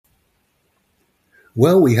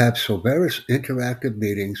Well, we have Silveris interactive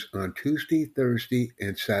meetings on Tuesday, Thursday,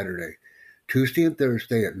 and Saturday. Tuesday and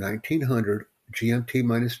Thursday at 1900 GMT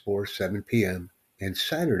minus 4, 7 p.m., and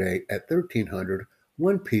Saturday at 1300,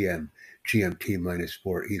 1 p.m. GMT minus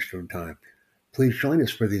 4 Eastern Time. Please join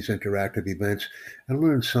us for these interactive events and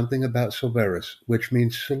learn something about Silveris, which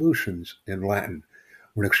means solutions in Latin.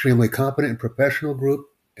 We're an extremely competent and professional group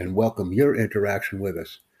and welcome your interaction with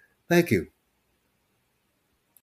us. Thank you.